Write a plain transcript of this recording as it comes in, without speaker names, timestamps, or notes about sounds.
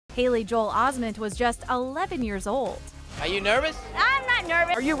Haley Joel Osment was just 11 years old. Are you nervous? I'm not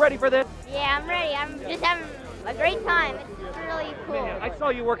nervous. Are you ready for this? Yeah, I'm ready. I'm just having a great time. It's really cool. I saw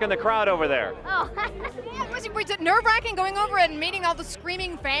you work in the crowd over there. Oh. Was it nerve-wracking going over and meeting all the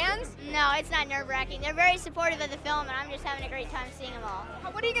screaming fans? No, it's not nerve-wracking. They're very supportive of the film, and I'm just having a great time seeing them all.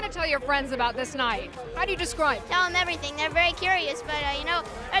 What are you going to tell your friends about this night? How do you describe? Tell them everything. They're very curious, but you know,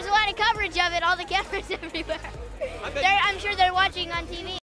 there's a lot of coverage of it, all the cameras everywhere. I'm sure they're watching on TV.